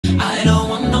I don't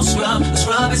want no scrub. The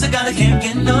scrub is a guy that can't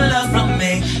get no love from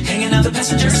me. Hanging out the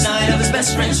passenger side of his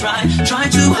best friend's ride, trying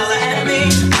to holler at me.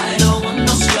 I don't want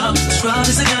no scrub. The scrub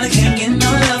is a guy that can't get no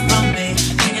love from me.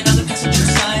 Hanging out the passenger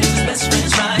side of his best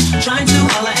friend's ride, trying to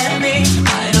holler at me.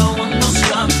 I don't want no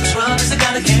scrub. The scrub is a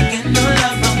guy that can't get no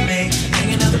love from me.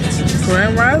 Hanging out the passenger side.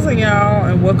 Grand Rising, y'all,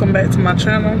 and welcome back to my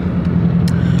channel.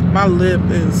 My lip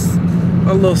is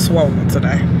a little swollen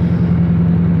today.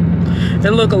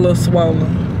 It look a little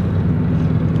swollen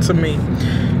to me.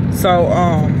 So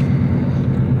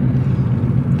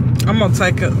I'm gonna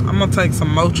take some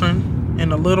Motrin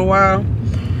in a little while,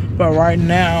 but right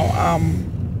now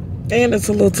and it's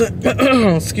a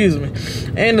little excuse me,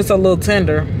 and it's a little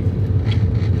tender.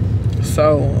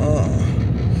 So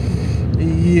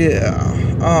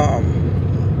yeah,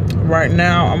 right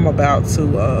now I'm about to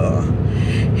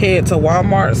head to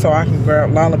Walmart so I can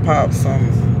grab lollipops,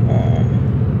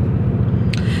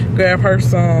 grab her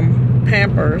some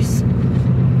Pampers,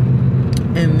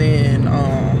 and then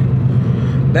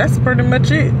that's pretty much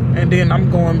it. And then I'm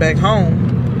going back home.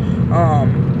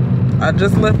 I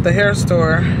just left the hair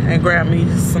store and grabbed me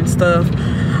some stuff.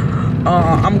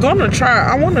 I want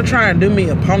to try and do me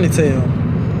a ponytail.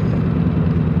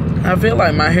 I feel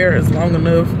like my hair is long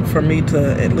enough for me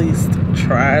to at least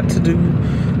try to do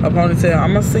a ponytail.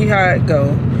 I'm gonna see how it go.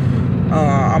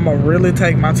 I'm gonna really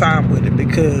take my time with it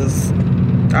because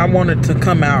I want it to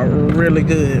come out really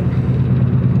good.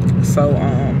 So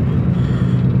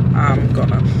I'm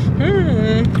gonna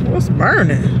what's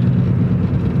burning?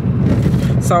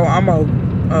 So I'm gonna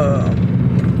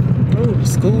oh,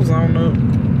 school's on up.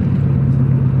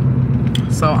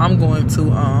 So I'm going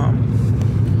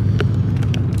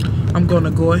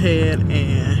to go ahead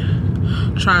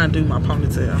and try and do my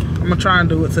ponytail. I'm gonna try and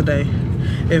do it today.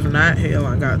 If not, hell,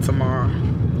 I got tomorrow.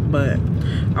 But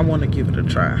I want to give it a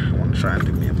try. I want to try and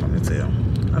do me a ponytail.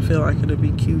 I feel like it'll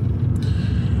be cute.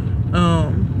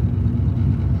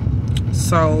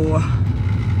 So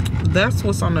that's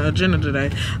what's on the agenda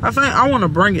today. I think I want to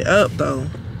bring it up though,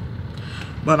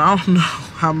 but I don't know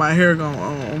how my hair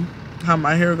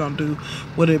gonna do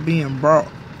with it being brought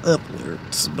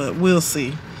upwards. But we'll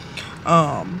see.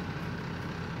 I'm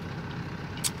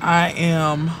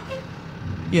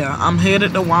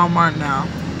headed to Walmart now.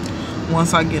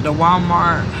 Once I get to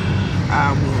Walmart,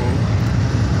 I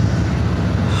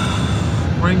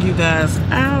will bring you guys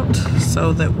out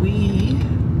so that we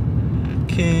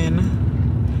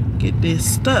can get this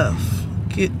stuff.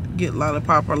 Get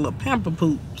lollipop or little pamper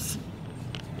poops.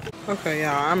 Okay,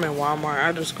 y'all, I'm in Walmart.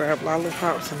 I just grabbed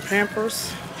lollipops and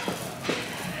Pampers.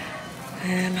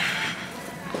 And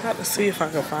I got to see if I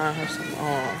can find her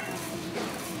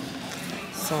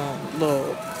some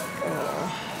little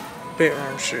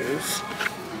bedroom shoes.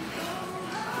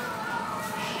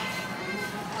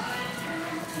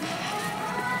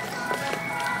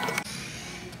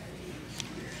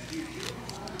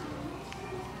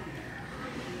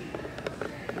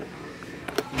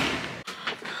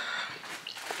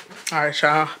 Alright,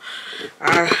 y'all.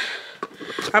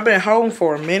 I've been home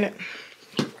for a minute.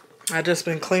 I just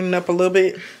been cleaning up a little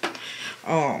bit.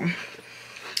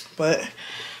 But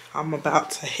I'm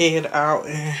about to head out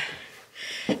and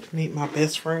meet my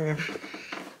best friend.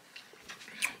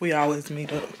 We always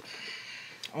meet up.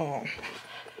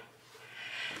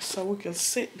 So we can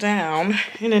sit down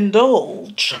and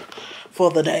indulge for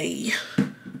the day.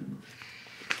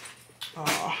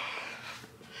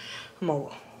 I'm gonna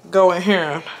go in here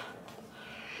and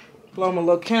blow my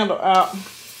little candle out.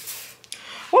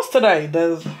 What's today?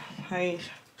 Does 8,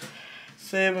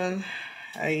 7,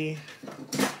 8.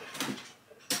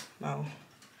 No,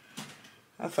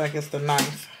 I think it's the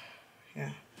 9th.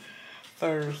 Yeah,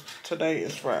 Thursday. Today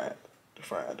is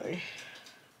Friday.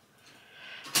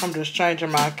 I'm just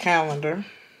changing my calendar.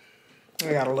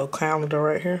 I got a little calendar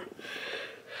right here.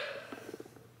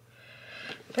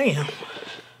 Damn.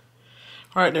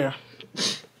 Right there.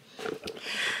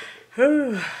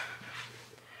 And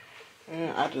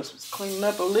I just was cleaning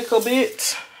up a little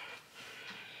bit.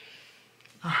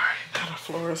 Alright, now the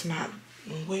floor is not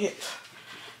wet.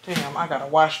 Damn, I gotta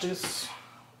wash this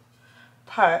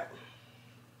pot.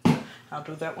 I'll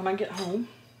do that when I get home.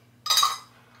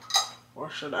 Or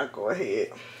should I go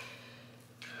ahead?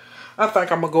 I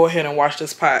think I'm gonna go ahead and wash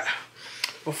this pot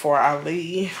before I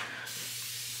leave.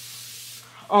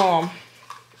 My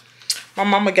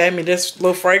mama gave me this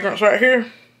little fragrance right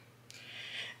here.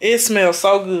 It smells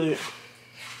so good.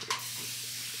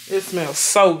 It smells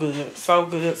so good. So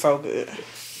good, so good.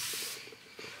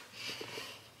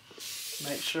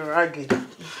 Make sure I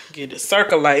get it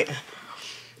circulating.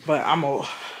 But I'm gonna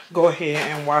go ahead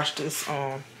and wash this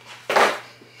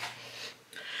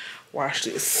wash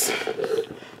this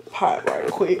pot right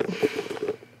quick.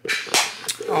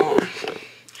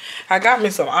 I got me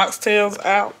some oxtails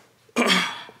out.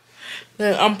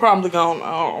 Then I'm probably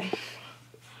gonna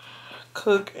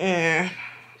cook in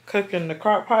the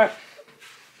crock pot.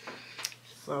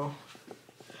 So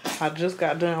I just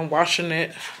got done washing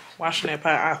that pot.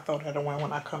 I throw that away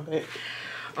when I come back.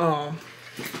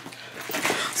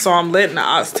 So I'm letting the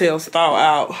oxtails thaw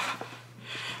out.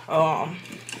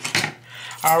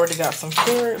 I already got some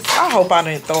carrots. I hope I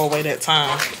didn't throw away that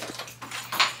time.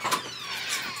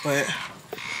 But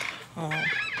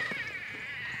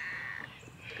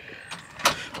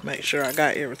make sure I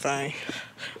got everything.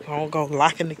 I don't go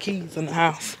locking the keys in the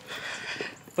house.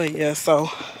 But yeah, so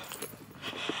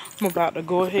I'm about to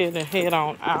go ahead and head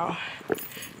on out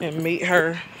and meet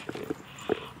her.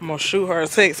 I'm gonna shoot her a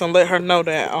text and let her know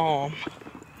that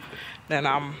that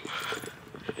I'm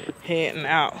heading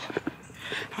out.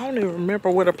 I don't even remember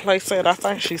what the place at. I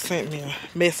think she sent me a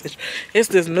message. It's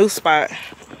this new spot,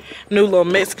 new little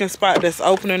Mexican spot that's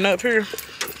opening up here.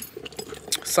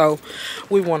 So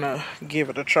we want to give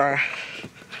it a try.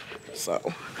 So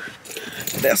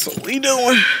that's what we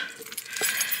doing.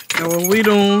 That's what we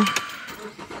doing.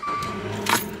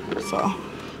 So,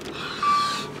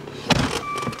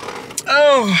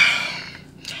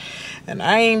 and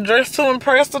I ain't dressed too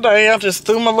impressed today. I just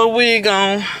threw my little wig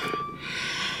on.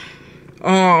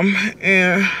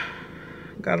 And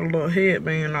got a little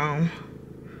headband on.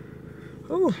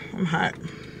 Ooh, I'm hot.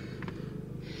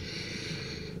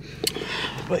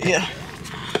 But yeah,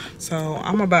 so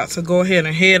I'm about to go ahead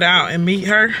and head out and meet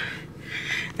her,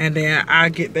 and then I'll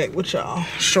get back with y'all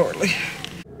shortly.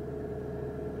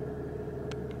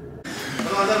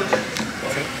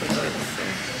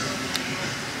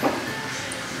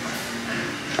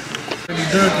 Really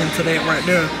dug into that right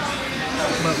there.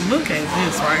 But look at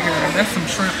this right here. That's some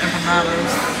shrimp empanadas,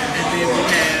 and then we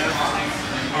have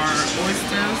our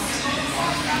oysters.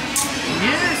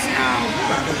 Yes, y'all, we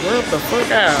about to rub the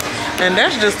fuck out. And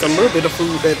that's just a little bit of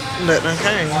food that done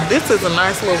came. This is a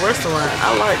nice little restaurant.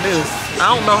 I like this. I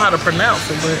don't know how to pronounce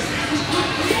it, but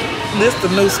this the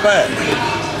new spot.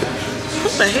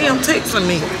 What the hell texting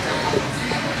me?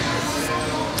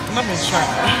 Let me try.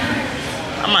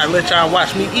 I might let y'all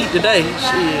watch me eat today.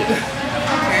 Shit.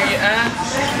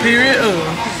 Period.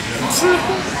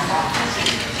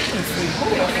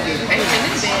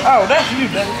 Oh, that's you,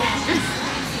 David.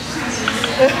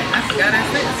 I forgot I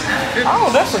said.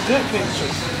 Oh, that's a good picture.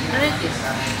 Thank you.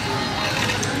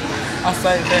 I'll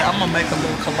say that. I'm gonna make a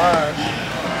little collage.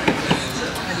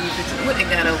 What they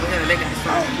got over here? They got some.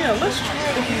 Oh yeah, let's try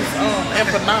these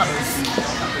empanadas.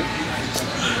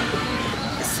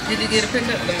 Did you get a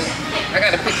picture of them? I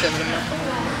got a picture of them on my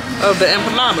phone. Of the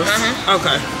empanadas?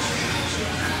 Okay.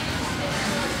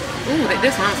 Ooh,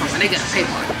 this one I'm talking about. They got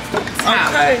paper.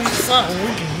 Okay, something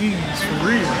we can use for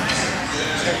real.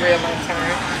 A real long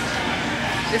time.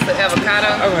 This the avocado.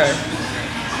 Okay.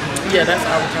 Yeah, that's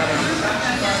avocado.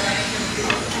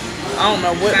 I don't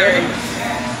know what that is.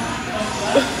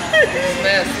 It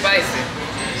smells spicy.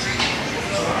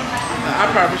 I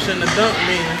probably shouldn't have dunked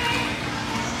me.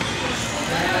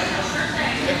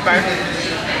 It's perfect.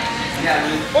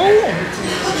 Ooh.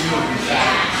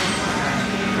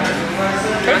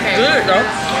 That's good though.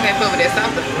 I can't put with that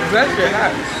sauce. That's good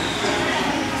hot.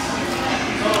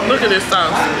 Look at this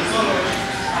sauce.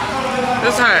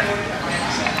 It's hot.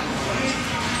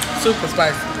 Super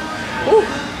spicy. Ooh.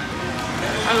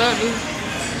 I love this.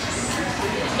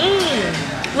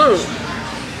 Look.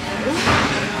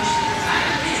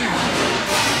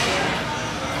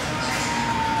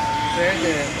 Very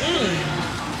good.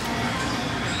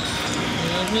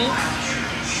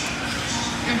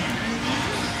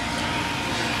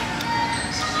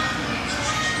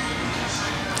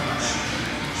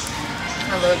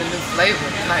 I love the new flavor.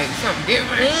 Like something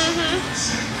different.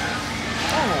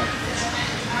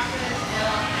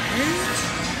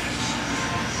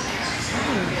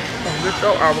 Get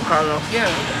your avocado. Yeah.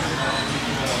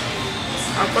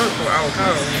 I fuck with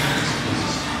avocado.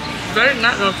 They're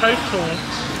not gonna taste to them.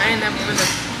 I ain't never really.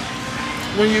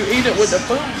 When you eat it with the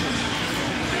food,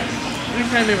 you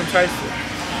can't even taste it.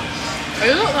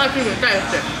 It looks like you can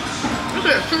taste it. Look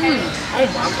at the cheese. Oh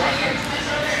my god.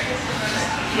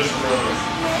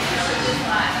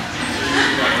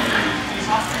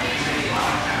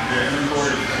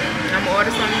 I'm gonna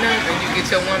order something else and you get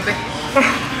your one back.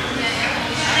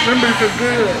 Them bitches are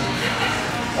good.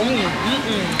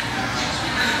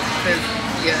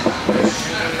 Yeah.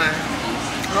 I'm lying.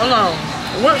 Hold on.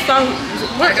 What sauce?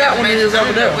 What that one is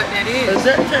over there? What that is? Is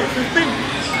that Texas beef?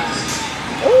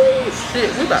 Oh shit,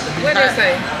 we about to be What hot. they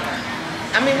say?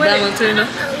 I mean, what Valentina.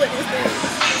 What is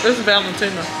that? This is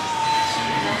Valentina.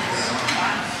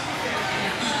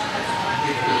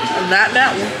 Not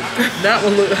that one. That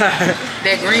one look hot.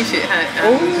 That green shit hot.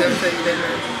 I'm gonna tell you that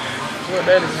now. What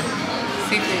that is?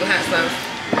 Seafood hot sauce.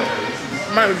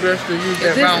 Might be best to use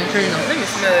that Valentina. Let me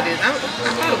smell this. I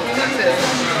thought it was cocktail.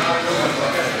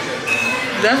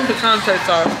 That's picante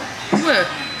sauce. What?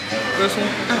 This one?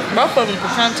 Both of them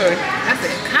picante. I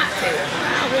said cocktail.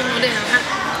 I don't want no damn hot.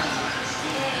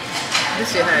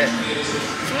 This shit hot.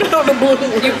 Smell the blue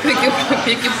one. You pick your poison.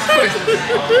 Pick your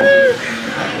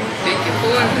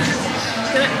poison.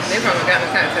 They probably got the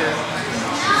cocktail.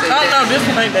 Oh no, this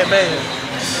one ain't that bad.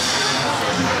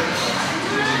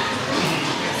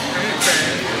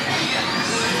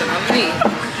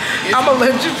 I'm gonna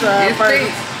let you try it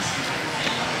first.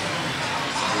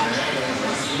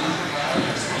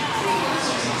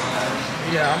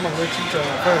 Yeah, I'm gonna let you try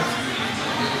it first.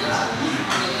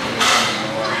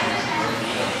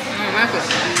 I don't like it.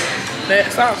 That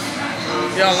sauce.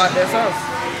 Y'all like that sauce?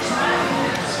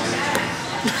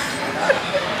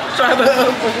 Try the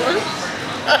other one.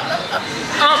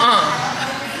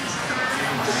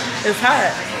 It's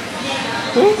hot.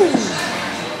 Ooh.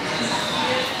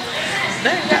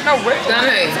 They ain't got no regular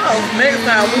sauce. Next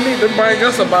time we need to bring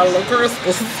us a bottle of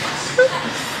crystals.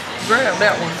 Grab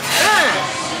that one.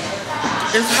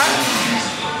 It's hot.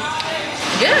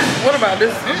 Yeah. What about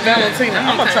this Valentina?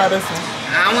 I'm gonna try this one.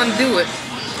 I want to do it.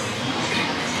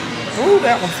 Ooh,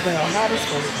 that one smells hot as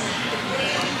fuck.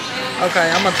 Okay,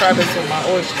 I'm gonna try this with my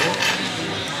oyster.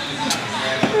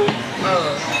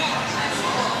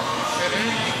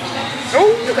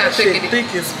 Ooh, Look how that shit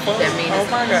thick as fuck. Oh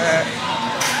my god.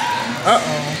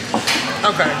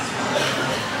 Okay.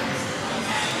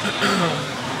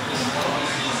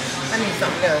 I need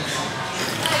something else.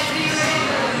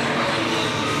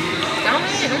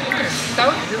 So,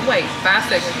 just wait 5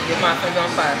 seconds to get my finger on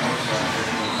fire.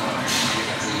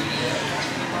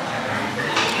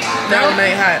 That one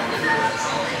ain't hot.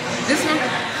 This one?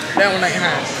 That one ain't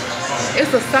hot.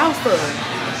 It's a salsa.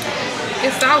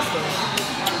 It's salsa.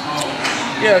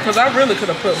 Yeah, because I really could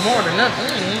have put more than that.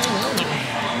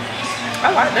 I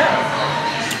like that.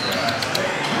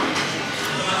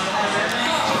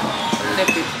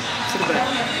 To the back.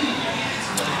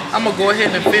 I'm going to go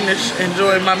ahead and finish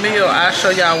enjoying my meal. I'll show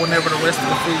y'all whenever the rest of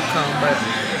the food comes, but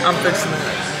I'm fixing to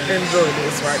enjoy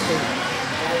this right quick.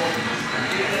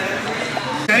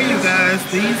 Okay, you guys,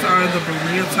 these are the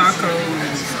burrito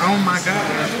tacos. Oh my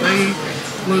gosh, they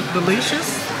look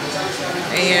delicious.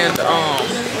 And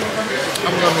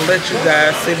I'm gonna let you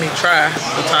guys see me try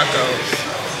the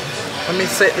tacos. Let me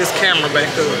set this camera back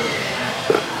up.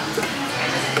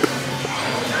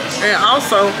 And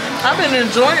also, I've been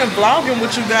enjoying vlogging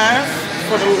with you guys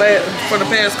for the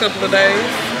past couple of days.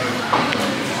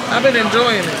 I've been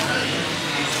enjoying it.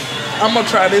 I'm gonna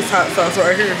try this hot sauce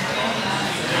right here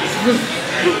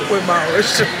with my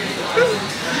oyster.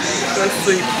 Let's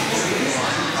see.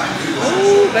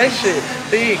 Ooh, that shit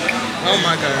thick. Oh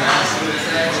my god.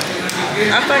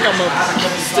 I think I'm gonna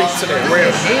stick to that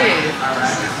red.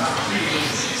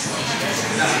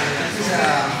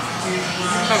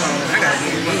 Come on, I gotta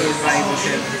get these right with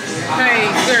this. Hey,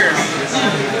 girl.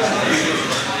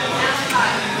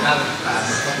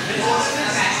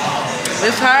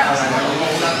 It's hot,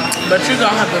 but you're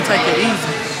gonna have to take it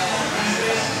easy.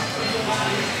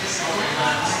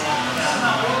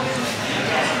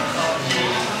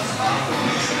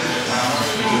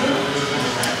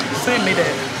 Send me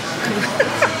that.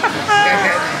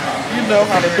 You know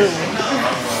how to do it.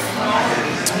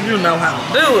 You know how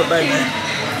to do it, baby.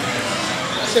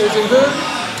 So is it good?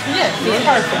 Yes, it's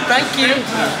perfect. Thank you.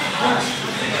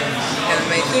 Gotta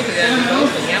make sure that it's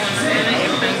open. Y'all understand that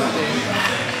everything is good.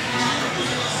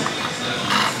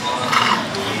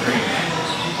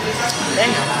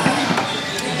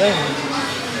 Damn.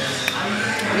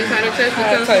 You try to taste How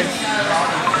it because tastes?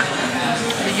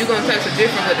 you're gonna taste the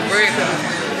difference with the bread because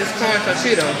it's corn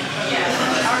tortilla.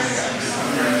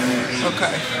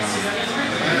 Okay.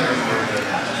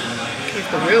 It's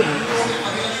the real one.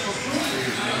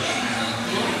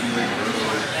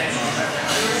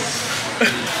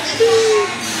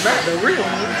 Not the real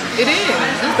one. It is.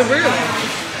 It's the real one.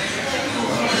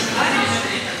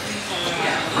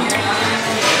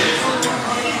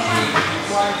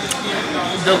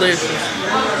 Delicious.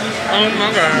 Oh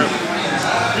my god.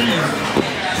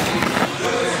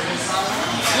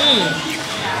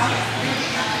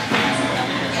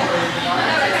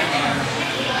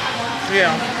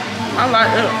 Yeah, I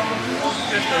like it.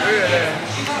 It's the real there.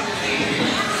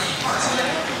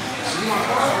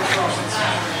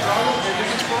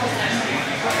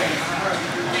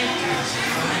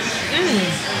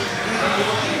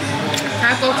 How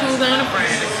Taco Tuesday and a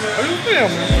Friday. Are you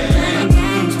filming?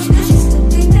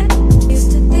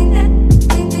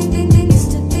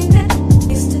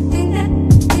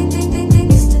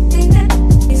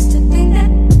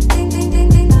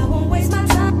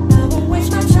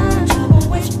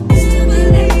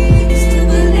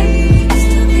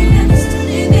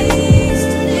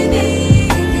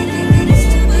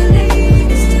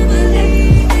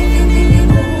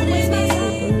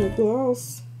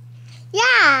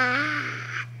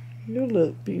 You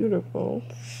look beautiful.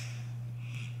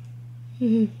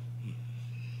 Look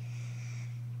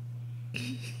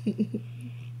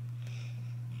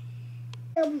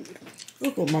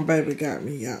what my baby got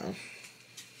me, y'all.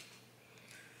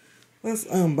 Let's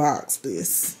unbox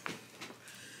this.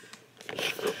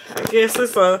 I guess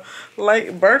it's a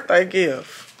late birthday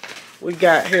gift we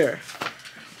got here.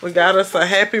 We got us a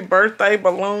happy birthday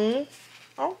balloon.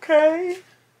 Okay.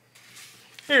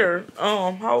 Here,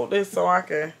 hold this so I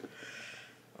can,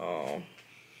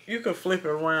 you can flip it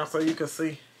around so you can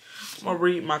see. I'm gonna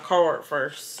read my card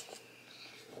first.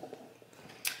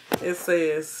 It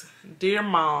says, "Dear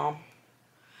Mom,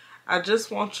 I just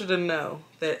want you to know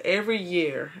that every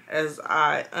year as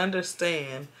I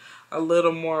understand a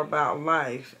little more about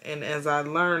life and as I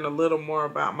learn a little more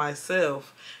about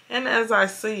myself and as I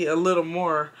see a little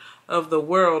more of the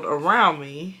world around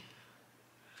me,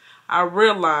 I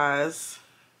realize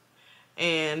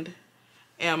and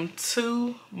am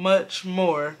too much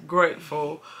more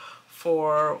grateful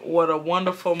for what a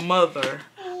wonderful mother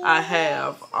I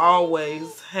have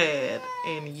always had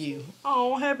in you."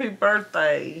 Oh, happy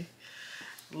birthday.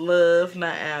 Love,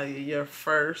 Naalia, your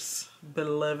first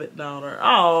beloved daughter.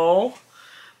 Oh,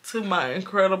 to my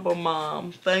incredible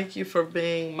mom, thank you for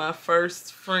being my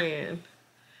first friend.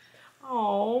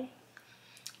 Oh,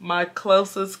 my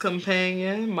closest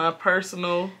companion, my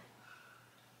personal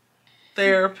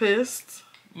therapist,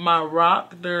 my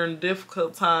rock during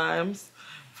difficult times,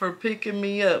 for picking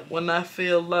me up when I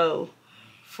feel low,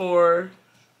 for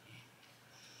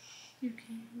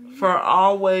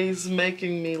always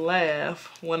making me laugh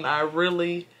when I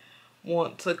really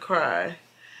want to cry,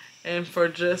 and for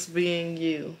just being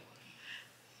you.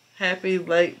 Happy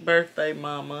late birthday,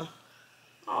 Mama.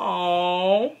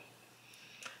 Aww.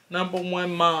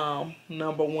 #1 mom,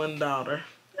 #1 daughter.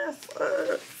 That's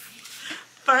us.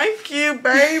 Thank you,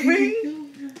 baby.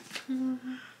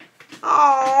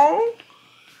 Oh,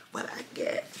 what I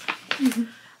get?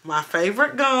 My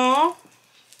favorite gum.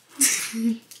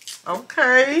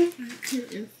 Okay. I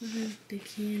couldn't find the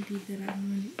candy that I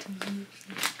wanted to use.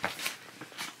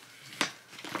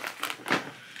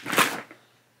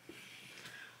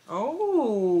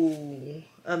 Oh,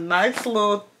 a nice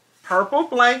little purple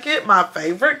blanket, my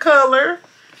favorite color.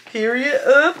 Period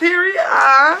up, period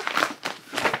I.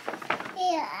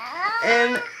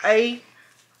 And a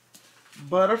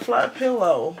butterfly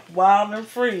pillow, wild and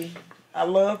free. I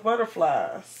love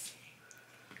butterflies.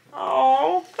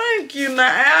 Oh, thank you,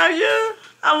 Naalia.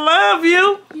 I love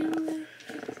you.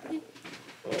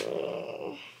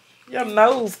 Your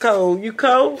nose cold. You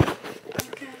cold? I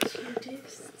got you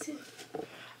this too.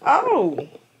 Oh.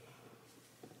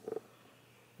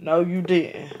 No, you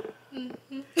didn't.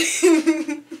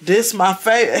 This my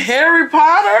favorite. Harry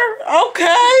Potter?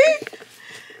 Okay.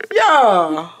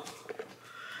 Yeah.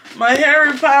 My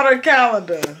Harry Potter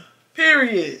calendar.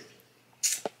 Period.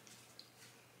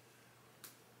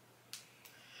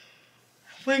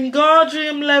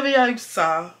 Wingardium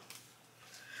Leviosa.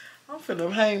 I'm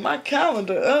finna hang my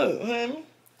calendar up, honey.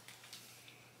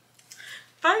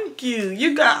 Thank you.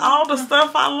 You got all the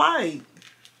stuff I like.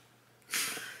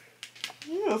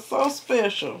 You're so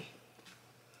special.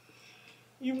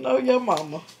 You know your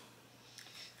mama.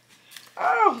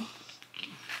 Oh.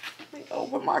 Let me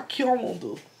open my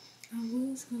calendar. I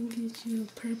was gonna get you a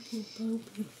purple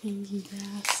boba thingy, but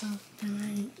I saw that I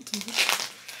ain't get it.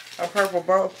 A purple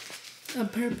boba. A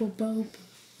purple boba.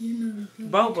 You know the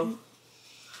Boba.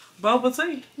 Boba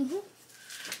tea.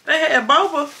 They had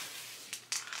boba.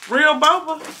 Real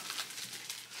boba.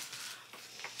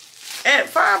 At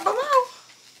Five Below.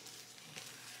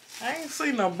 I ain't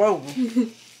seen no boba.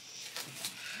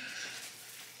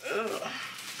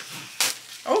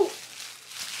 Oh.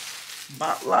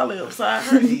 Bop Lolly upside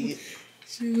her head.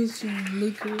 She was trying to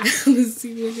look around to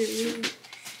see what it was.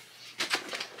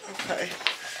 Okay.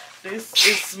 This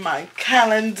is my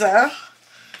calendar.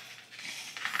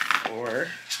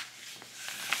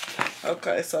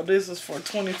 Okay, so this is for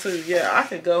 22. Yeah, I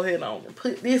could go ahead on and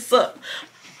put this up.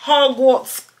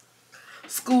 Hogwarts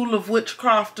School of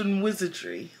Witchcraft and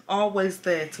Wizardry. Always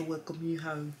there to welcome you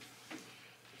home.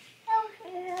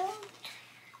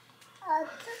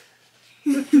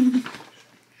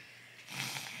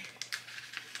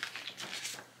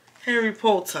 Harry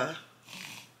Potter,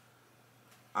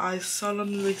 I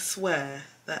solemnly swear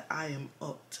that I am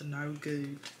up to no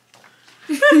good.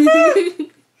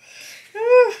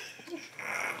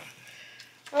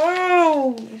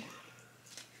 Oh,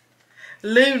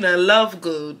 Luna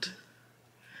Lovegood,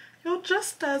 you're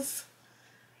just as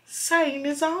sane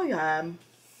as I am.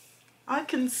 I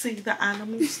can see the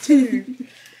animals too.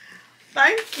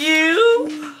 Thank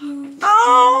you.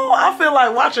 Oh, I feel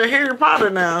like watching Harry Potter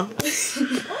now.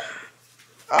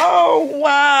 Oh,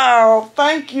 wow.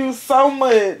 Thank you so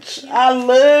much. I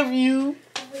love you.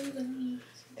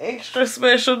 Extra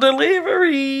special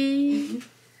delivery.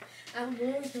 I was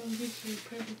gonna get you a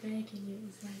purple bag and it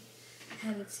was like,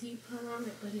 had a teapot on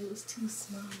it, but it was too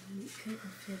small and it couldn't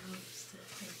fit all the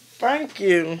stuff. Thank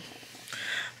you.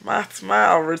 My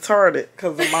smile retarded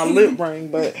because of my lip ring,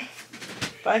 but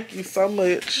thank you so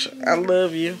much. I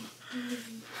love you.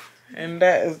 And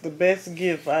that is the best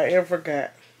gift I ever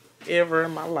got, ever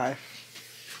in my life.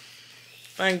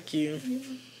 Thank you.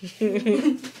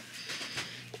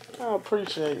 I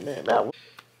appreciate that.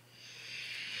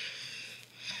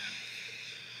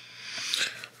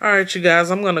 Alright, you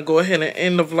guys, I'm going to go ahead and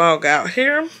end the vlog out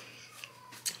here.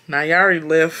 Now, Yari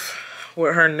left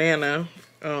with her Nana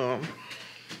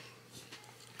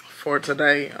for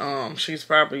today. She'll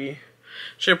probably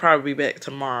be back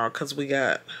tomorrow because we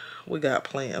got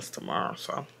plans tomorrow.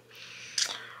 So,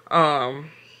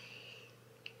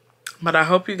 but I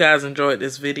hope you guys enjoyed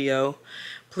this video.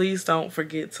 Please don't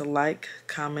forget to like,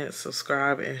 comment,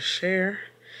 subscribe, and share.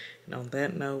 And on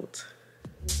that note,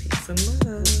 peace and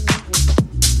love.